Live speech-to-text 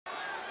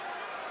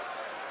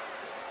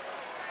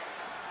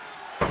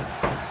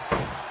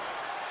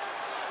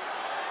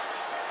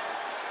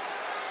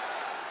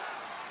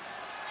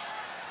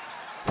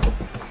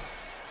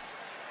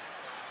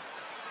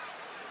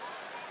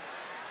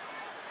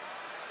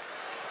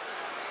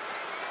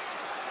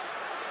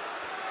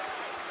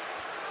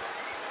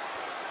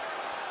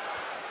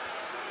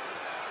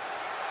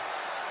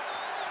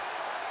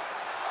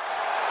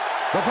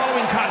The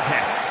following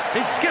contest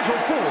is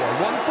scheduled for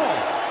one fall,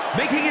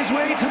 making his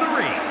way to the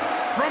ring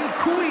from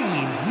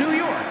Queens, New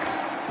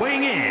York,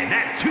 weighing in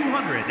at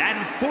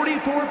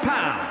 244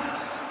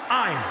 pounds,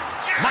 Iron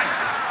Mike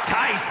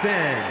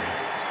Tyson.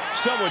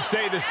 Some would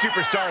say the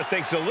superstar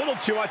thinks a little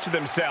too much of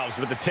themselves,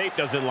 but the tape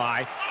doesn't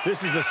lie.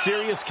 This is a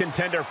serious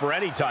contender for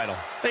any title.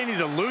 They need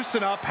to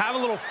loosen up, have a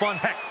little fun,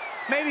 heck,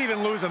 maybe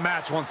even lose a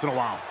match once in a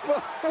while.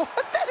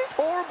 That is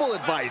horrible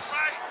advice.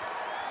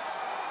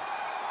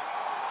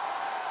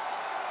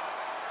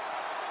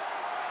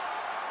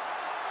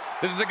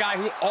 This is a guy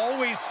who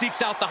always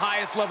seeks out the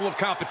highest level of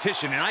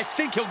competition, and I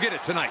think he'll get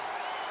it tonight.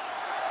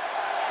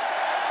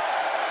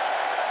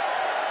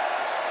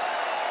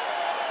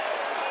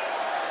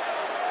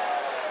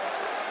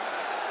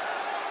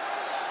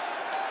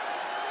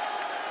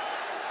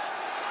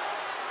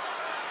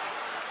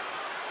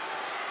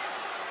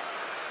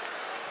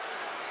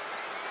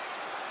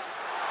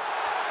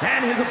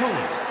 And his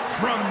opponent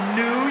from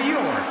New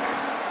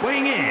York,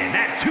 weighing in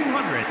at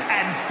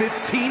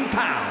 215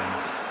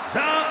 pounds,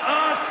 the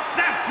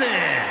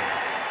Assassin.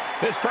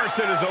 This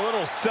person is a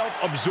little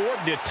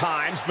self-absorbed at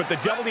times, but the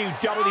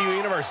WWE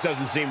Universe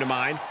doesn't seem to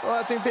mind. Well,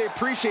 I think they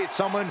appreciate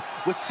someone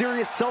with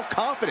serious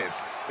self-confidence.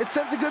 It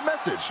sends a good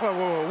message.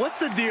 Whoa. What's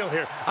the deal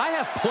here? I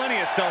have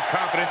plenty of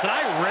self-confidence, and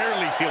I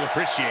rarely feel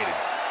appreciated.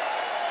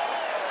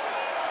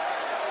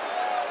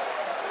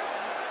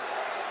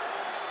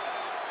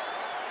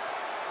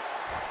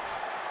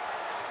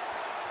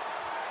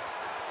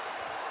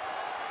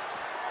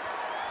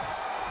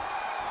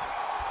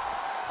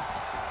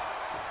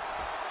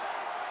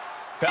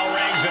 Bell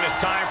rings and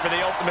it's time for the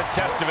ultimate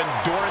test of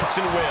endurance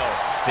and will,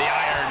 the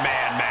Iron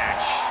Man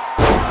match.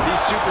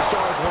 These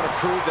superstars want to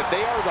prove that they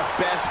are the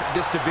best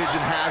this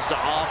division has to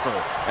offer.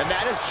 And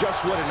that is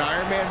just what an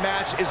Iron Man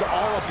match is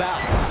all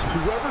about.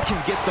 Whoever can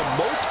get the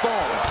most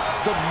falls,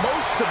 the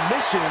most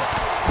submissions,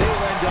 they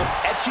will end up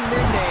etching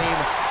their name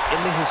in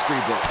the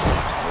history books.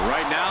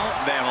 Right now,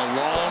 they have a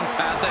long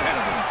path ahead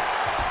of them.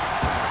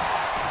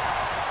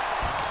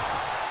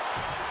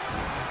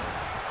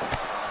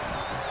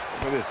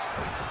 Look at this.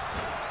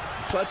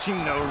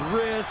 Touching the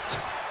wrist.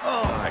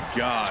 Oh, my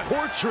God.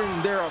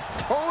 Torturing their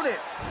opponent.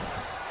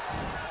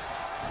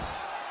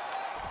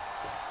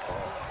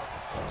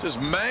 Just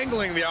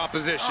mangling the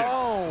opposition.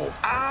 Oh,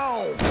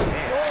 ow.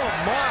 Oh,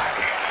 my.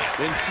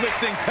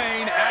 Inflicting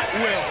pain at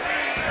will.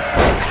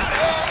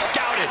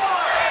 Scouted.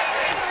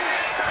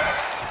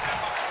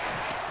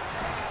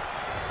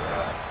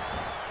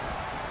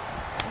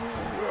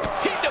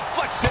 He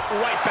deflects it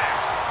right back.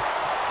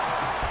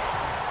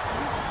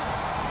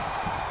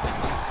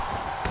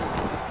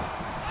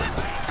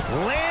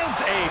 Lands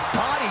a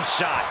body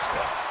shot.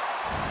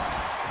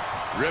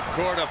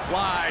 Ripcord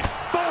applied.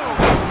 Boom!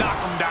 Knock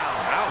him down.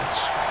 Ouch.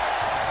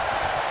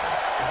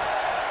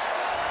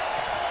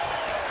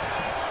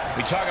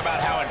 We talk about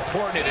how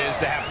important it is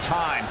to have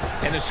time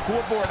and the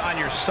scoreboard on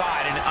your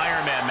side in an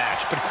Iron Man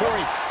match. But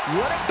Corey,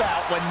 what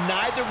about when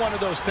neither one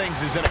of those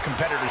things is in a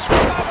competitor's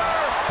favor?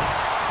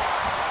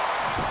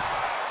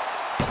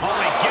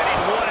 Only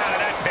getting one out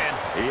of that pin.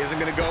 He isn't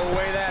going to go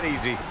away that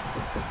easy.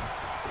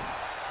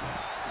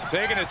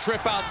 Taking a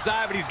trip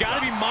outside, but he's got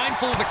to be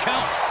mindful of the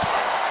count.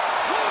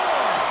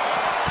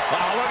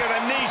 Oh, look at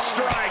the knee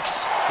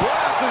strikes. One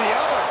after the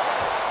other.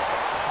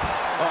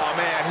 Oh,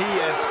 man, he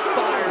is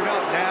fired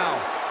up now.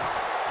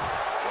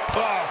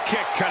 Oh,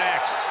 kick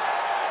connects.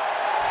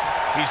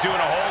 He's doing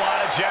a whole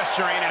lot of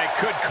gesturing, and it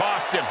could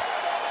cost him.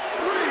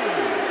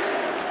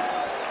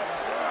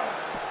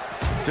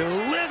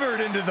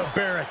 Delivered into the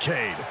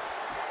barricade.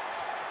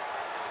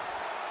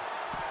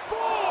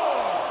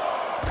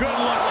 Good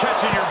luck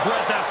catching your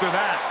breath after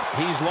that.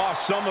 He's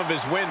lost some of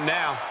his wind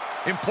now.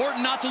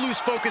 Important not to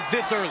lose focus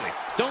this early.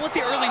 Don't let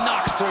the early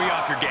knocks throw you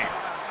off your game.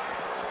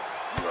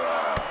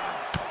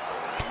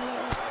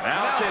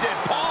 Mounted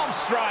palm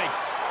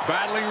strikes.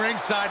 Battling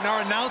ringside, and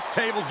our announce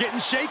table's getting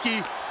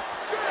shaky.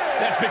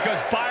 That's because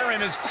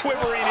Byron is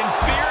quivering in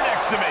fear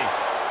next to me.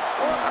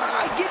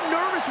 I get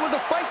nervous when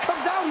the fight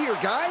comes out here,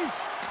 guys.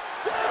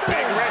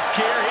 Big risk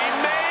here. He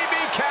may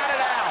be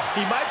counted out.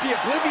 He might be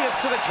oblivious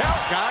to the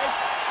count, guys.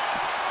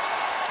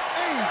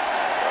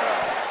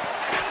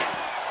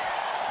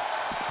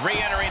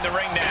 Re-entering the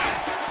ring now.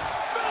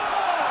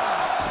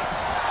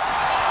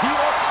 He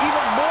wants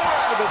even more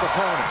out of his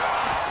opponent.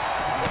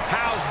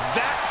 How's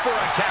that for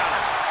a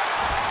counter?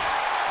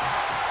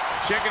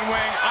 Chicken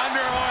wing,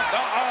 underhook.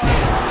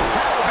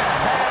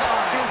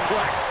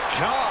 Suplex.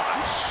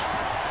 Gosh.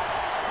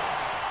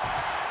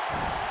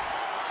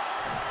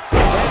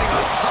 Landing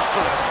on top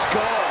of the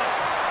skull.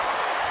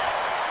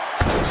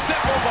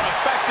 Simple but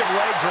effective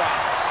leg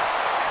drop.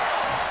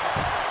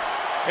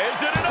 Is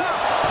it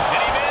enough? And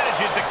he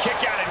manages to kick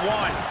out at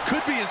one.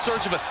 Could be in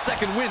search of a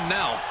second win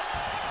now.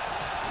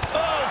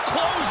 Oh,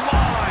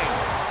 clothesline.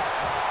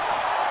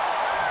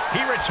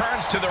 He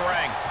returns to the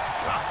ring.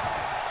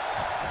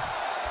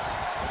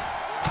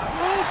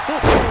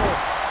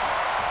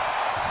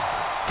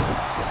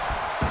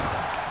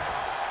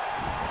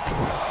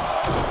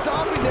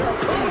 Stopping their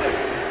opponent.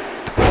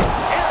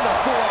 And the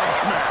forearm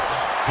smash.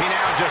 He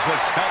now just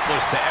looks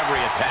helpless to every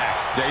attack.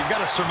 Yeah, he's got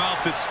to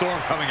surmount this storm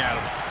coming at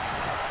him.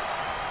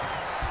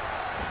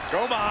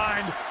 Go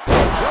behind. 9!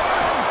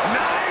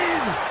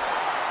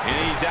 And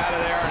he's out of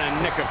there in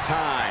a nick of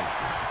time.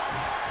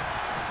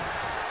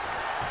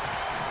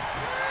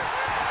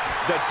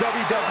 The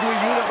WWE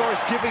Universe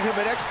giving him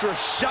an extra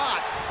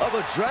shot of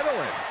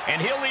adrenaline.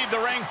 And he'll leave the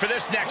ring for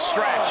this next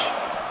stretch.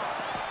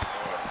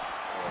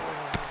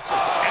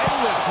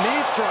 Endless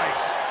knee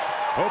strikes.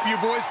 Hope you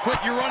boys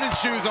put your running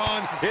shoes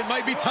on. It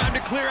might be time to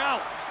clear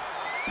out.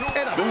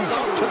 And a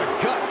stomp to the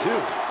gut,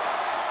 too.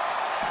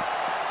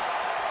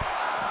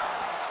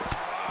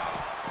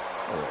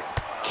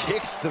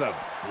 Kicks to the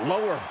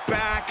lower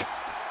back.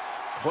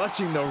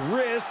 Clutching the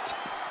wrist.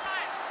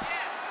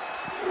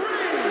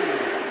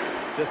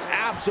 Just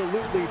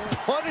absolutely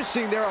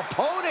punishing their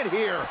opponent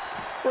here.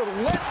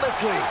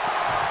 Relentlessly.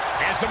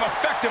 And some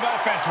effective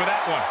offense with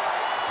that one.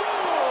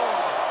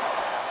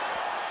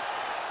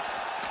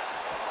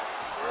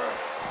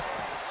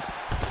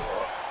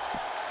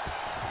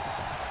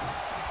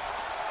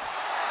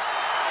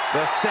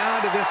 The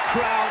sound of this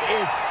crowd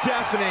is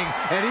deafening,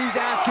 and he's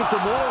asking for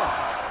more.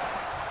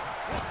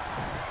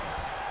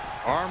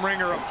 Arm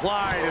wringer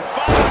applied. And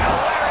Following a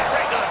lariat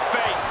right to the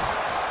face.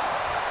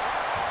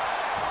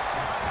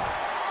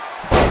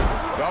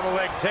 double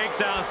leg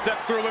takedown. Step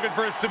through looking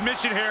for a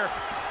submission here.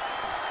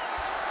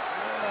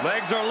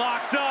 Legs are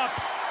locked up.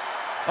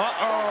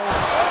 Uh-oh.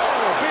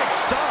 Oh, big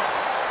stomp.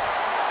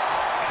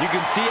 You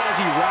can see as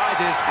he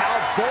rises how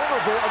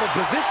vulnerable of a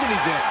position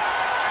he's in.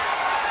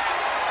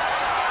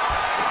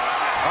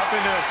 Up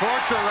into the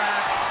torture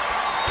rack.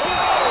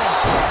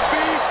 Oh!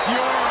 Feast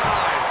your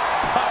eyes.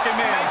 Tuck him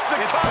in. It's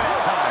bedtime.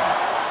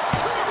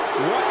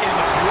 What in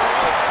the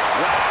world?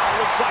 Wow,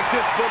 looks like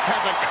this book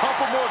has a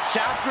couple more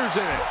chapters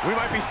in it. We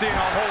might be seeing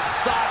a whole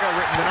saga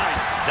written tonight.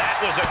 That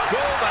was a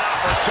golden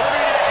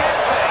opportunity to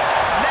end things.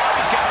 Now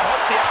he's got to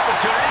hope the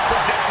opportunity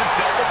presents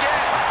itself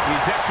again.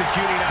 He's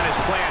executing on his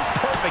plan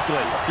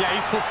perfectly. Yeah,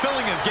 he's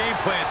fulfilling his game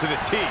plan to the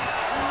T.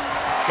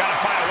 Got to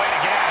find a way to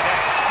get out of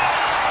this.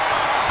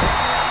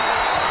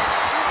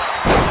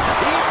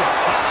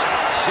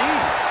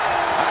 Jeez,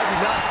 I do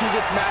not see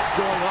this match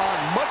going on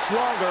much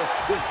longer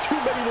with too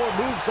many more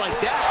moves like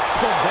that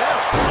from them.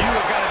 You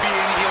have got to be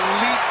in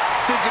elite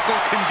physical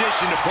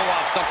condition to pull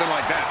off something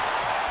like that.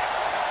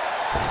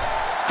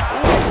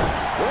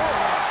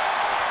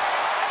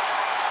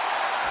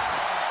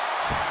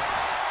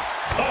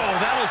 Oh,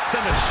 that'll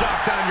send a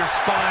shock down your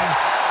spine.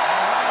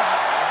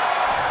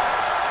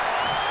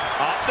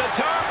 Up the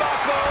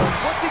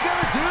turnbuckles. What's he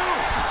gonna do?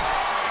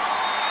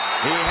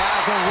 He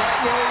has him right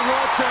where he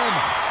wants him.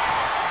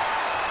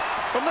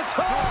 From the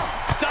top.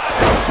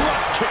 Diving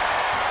thrust kick.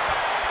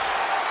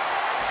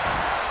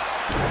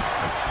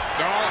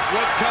 Oh,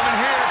 what's coming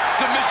here?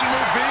 Submission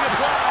move being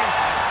applied.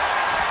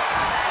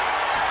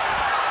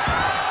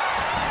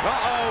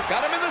 Uh-oh.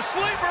 Got him in the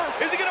sleeper.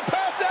 Is he gonna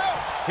pass out?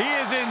 He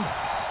is in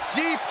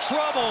deep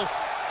trouble.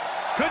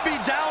 Could be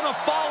down a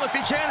fall if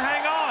he can't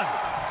hang on.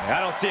 I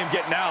don't see him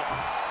getting out.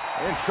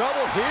 In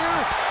trouble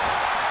here.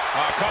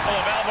 A couple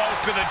of elbows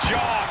to the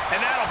jaw, and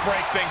that'll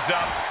break things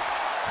up.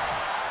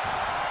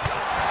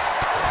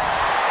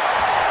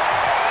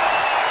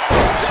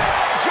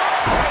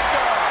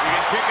 You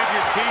can pick up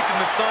your teeth in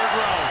the third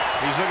row.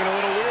 He's looking a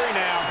little weary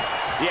now.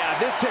 Yeah,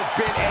 this has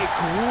been a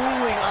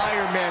grueling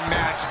Iron Man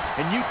match,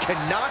 and you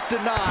cannot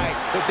deny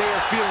that they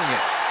are feeling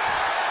it.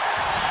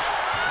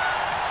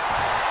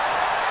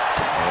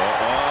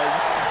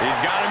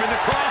 He's got him in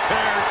the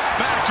crosshairs.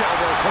 Back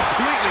elbow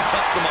completely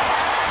cuts them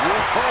off.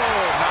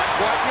 Whoa, not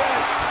quite yet.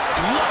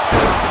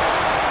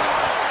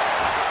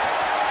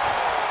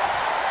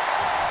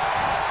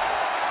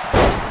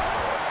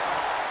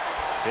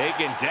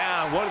 Taken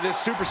down. What is this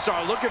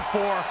superstar looking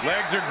for?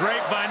 Legs are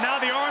grapevine. Now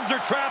the arms are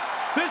trapped.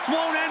 This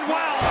won't end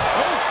well.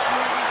 Oh,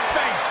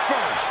 face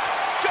first.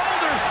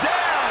 Shoulders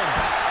down.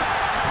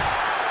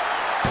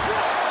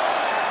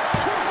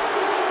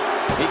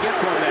 He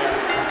gets one there.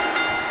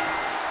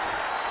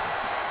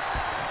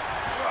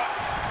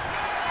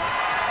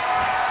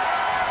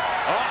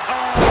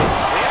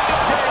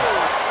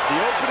 The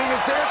opening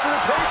is there for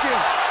the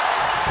taking.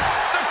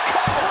 The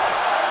cover.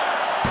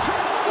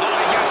 Oh,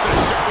 he gets the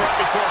shoulder up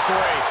before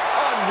three.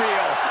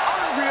 Unreal.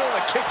 Unreal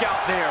a kick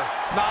out there.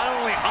 Not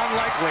only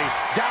unlikely,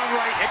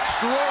 downright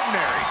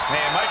extraordinary.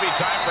 Man, it might be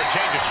time for a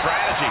change of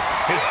strategy.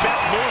 His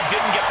best move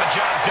didn't get the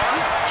job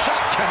done.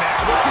 Shot connect.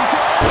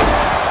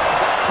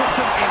 That puts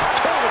him in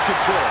total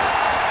control.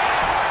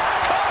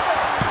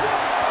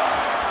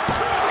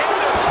 And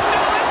they're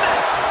still in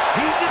this.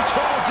 He's in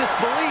total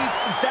disbelief.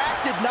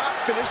 That did not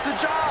finish the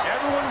job.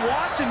 Everyone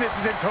watching this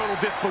is in total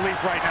disbelief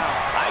right now.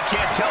 I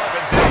can't tell if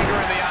it's anger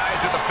in the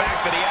eyes or the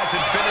fact that he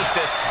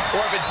like this,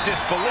 or if it's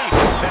disbelief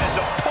that his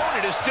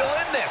opponent is still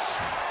in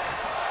this.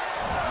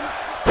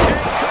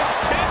 And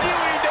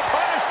continuing to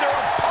punish their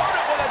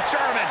opponent with a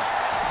German.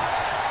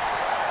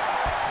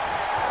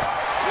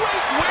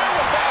 Great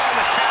wherewithal on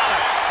the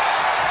counter.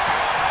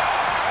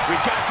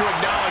 We've got to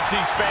acknowledge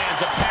these fans,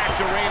 a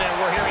packed arena, and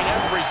we're hearing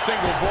every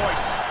single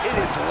voice. It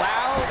is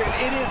loud and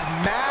it is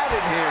mad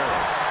in here.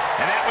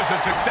 And that was a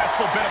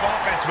successful bit of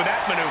offense with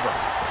that maneuver.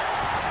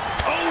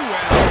 Oh,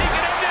 and he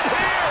can end it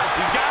here.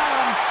 He got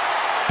him.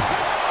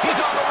 He's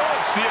on the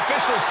ropes. The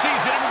official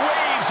sees it and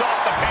waves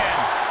off the pin.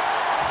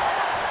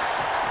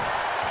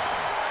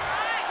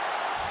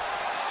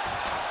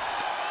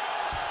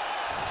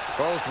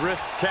 Both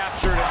wrists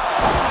captured.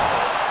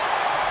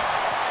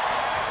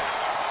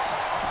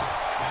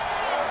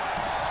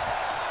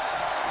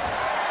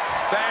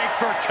 Thanks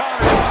for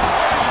coming.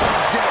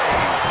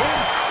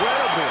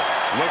 Incredible.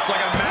 Looks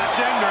like a match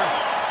ender.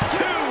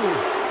 2.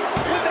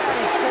 With that,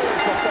 he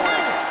scores the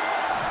fall.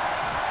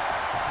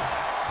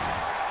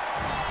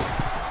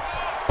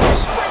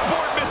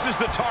 Springboard misses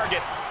the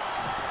target.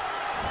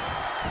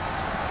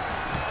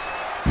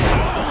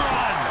 Home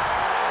run.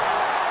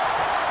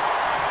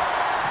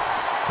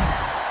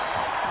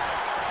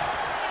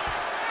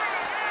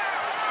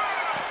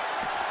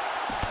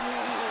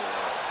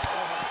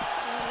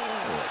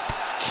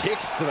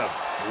 Kicks to the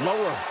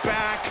lower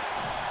back,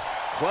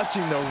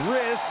 clutching the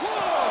wrist.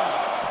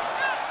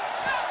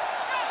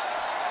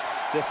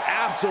 Just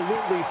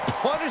absolutely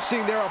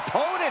punishing their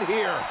opponent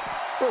here,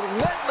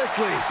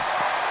 relentlessly.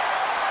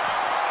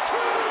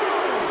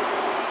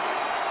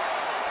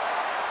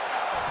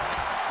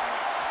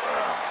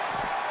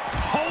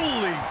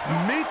 Holy,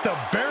 meet the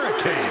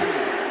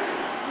barricade.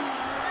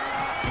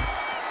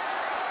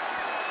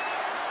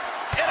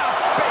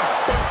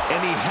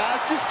 And he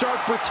has to start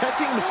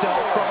protecting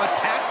himself from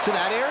attacks to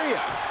that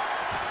area.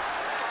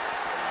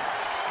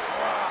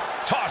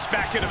 Tossed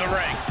back into the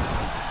ring.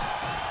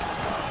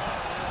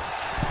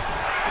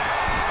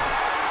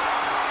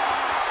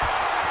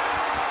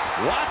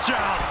 Watch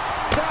out.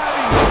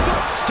 Diving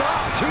foot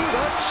stop to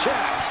the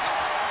chest.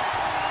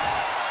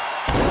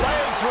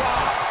 Leg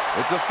drop.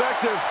 It's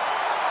effective.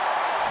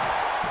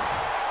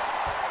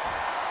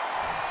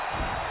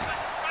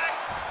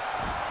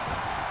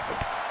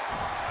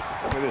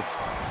 Look at this.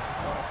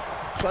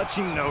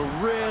 Clutching the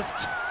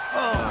wrist.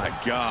 Oh, my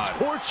God.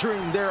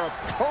 Torturing their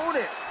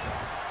opponent.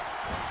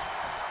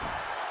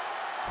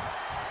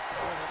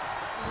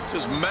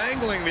 Just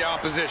mangling the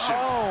opposition.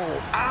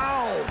 Oh,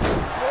 ow.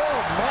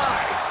 Oh,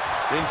 my.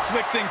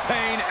 Inflicting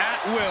pain at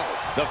will.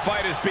 The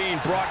fight is being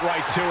brought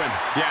right to him.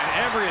 Yeah,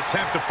 and every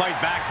attempt to fight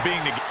back's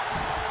being negated.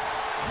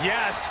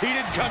 Yes, he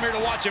didn't come here to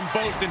watch him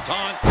boast and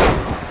taunt.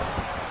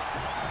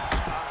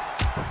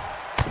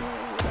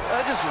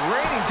 Just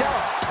raining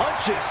down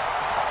punches.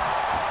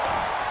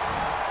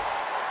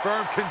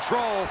 Firm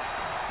control.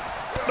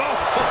 Oh,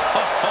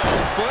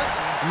 foot,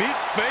 meet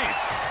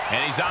face. And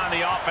he's on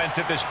the offense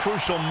at this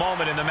crucial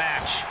moment in the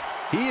match.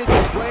 He is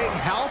displaying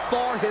how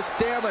far his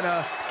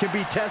stamina can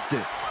be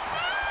tested.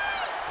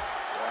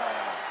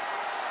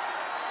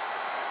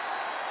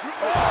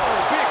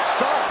 Oh, big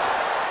stop.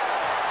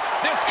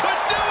 This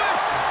could do it.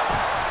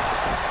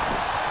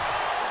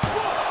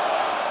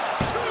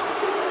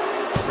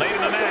 Late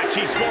in the match,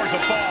 he scores the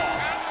fall.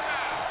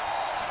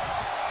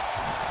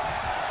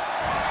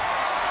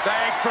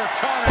 Thanks for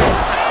coming.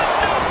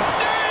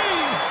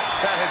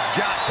 That has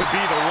got to be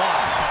the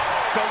one.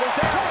 So with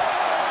that.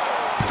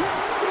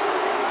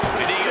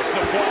 And he gets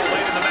the fall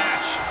late in the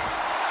match.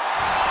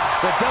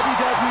 The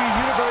WWE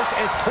Universe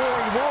is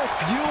pouring more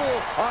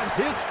fuel on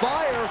his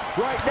fire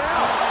right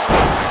now.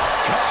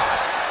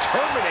 Gosh,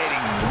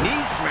 terminating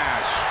knee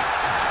smash.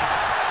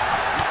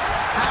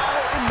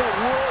 How in the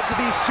world do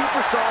these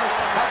superstars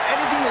have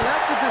anything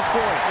left at this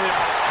point?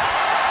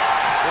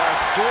 The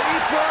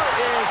sleeper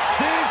is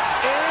cinched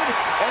in,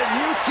 and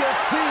you can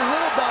see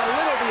little by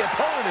little the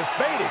opponent is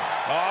fading.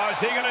 Oh, is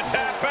he going to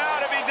tap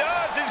out? If he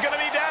does, he's going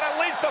to be down at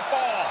least a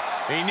fall.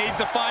 He needs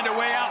to find a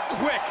way out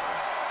quick.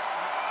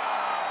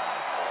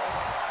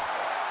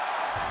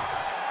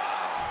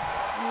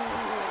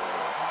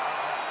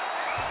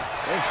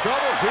 In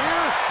trouble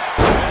here.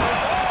 Oh,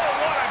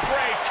 what a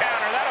great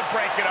counter. That'll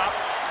break it up.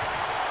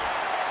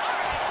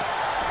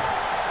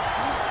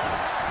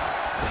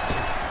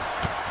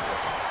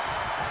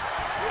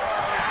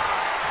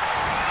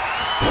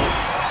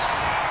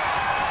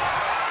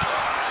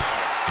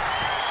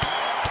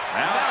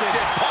 Mounted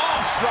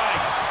palm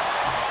strikes.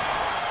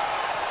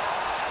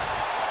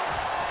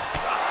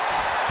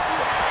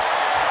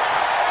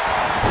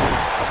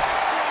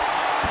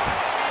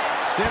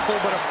 Simple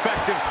but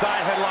effective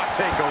side headlock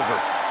takeover.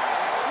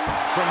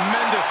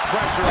 Tremendous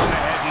pressure on the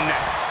head and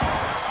neck.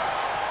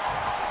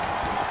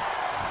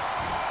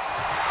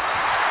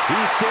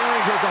 He's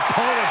staring his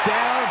opponent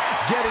down,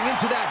 getting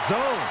into that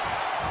zone.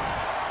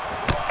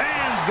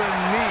 And the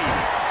knee.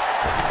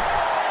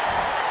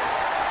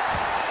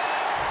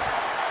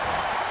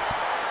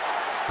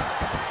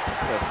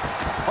 Just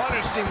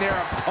punishing their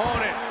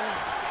opponent.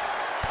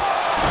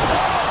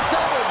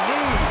 Double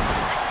knees.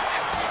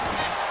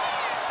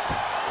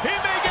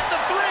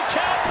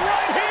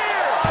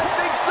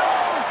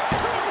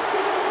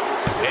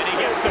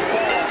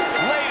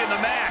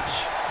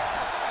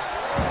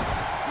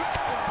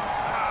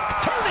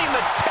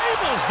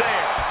 almost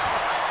there.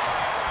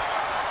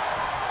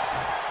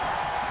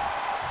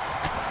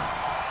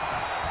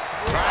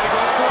 Trying to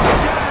go for it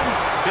again.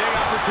 Big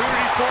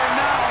opportunity for him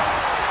now.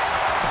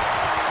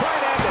 Try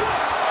to end it.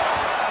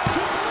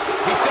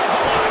 He stays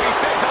alive. He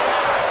stays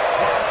alive.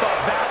 I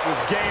thought that was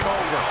game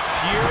over.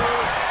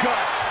 Pure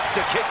guts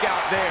to kick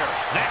out there.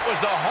 That was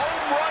the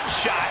home run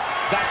shot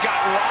that got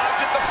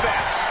robbed at the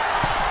fence.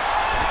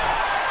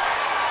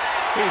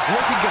 He's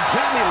looking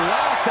completely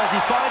lost as he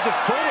finds his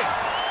footing.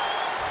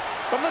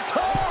 From the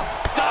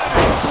top.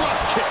 Diving drop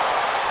kick.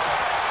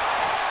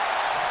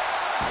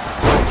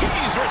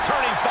 He's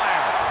returning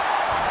fire.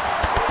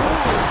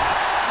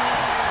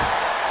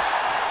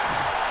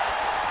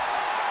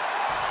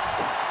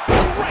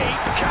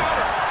 Great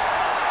counter.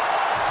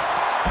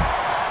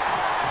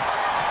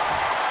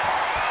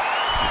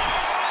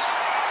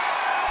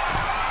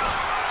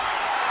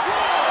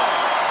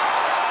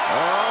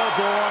 Oh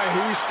boy,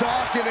 he's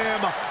stalking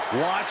him.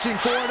 Watching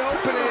for an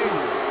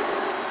opening.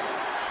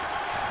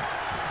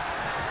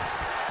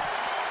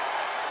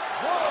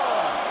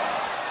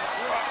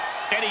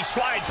 And he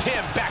slides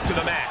him back to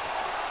the mat.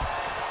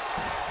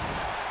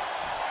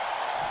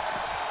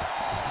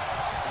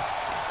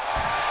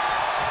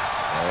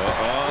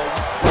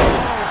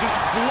 Just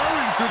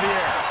floating through the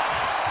air.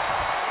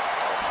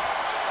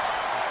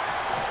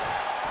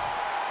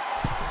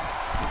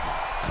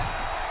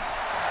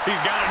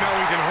 He's got to know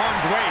he's in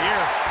harm's way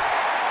here.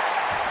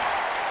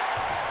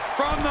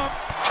 From the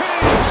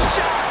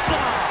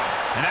Kinshasa.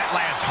 And that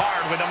lands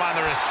hard with him on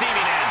the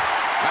receiving end.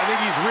 I think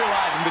he's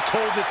realizing the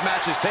toll this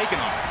match has taken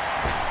him.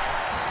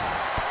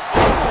 Oh,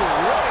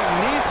 what a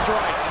knee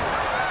strike.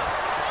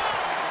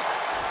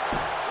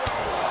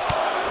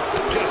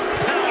 Just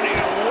pounding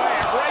away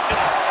right to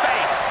the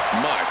face.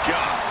 My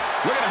God.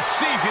 Look at him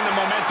seizing the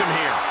momentum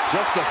here.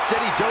 Just a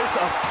steady dose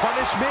of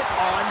punishment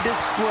on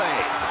display.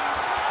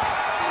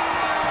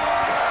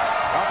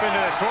 Up into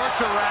the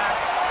torture rack.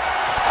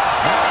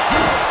 That's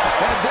it.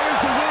 And there's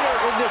the winner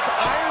in this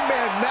Iron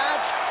Man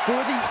match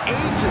for the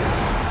ages.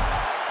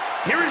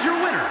 Here is your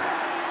winner,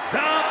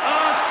 the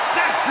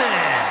Assassin.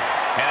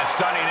 And a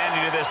stunning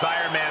ending to this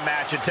Iron Man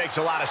match. It takes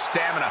a lot of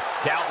stamina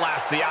to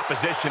outlast the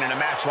opposition in a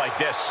match like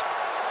this.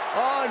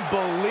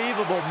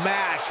 Unbelievable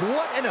match.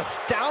 What an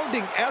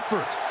astounding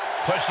effort.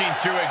 Pushing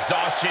through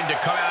exhaustion to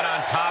come out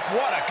on top.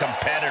 What a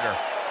competitor.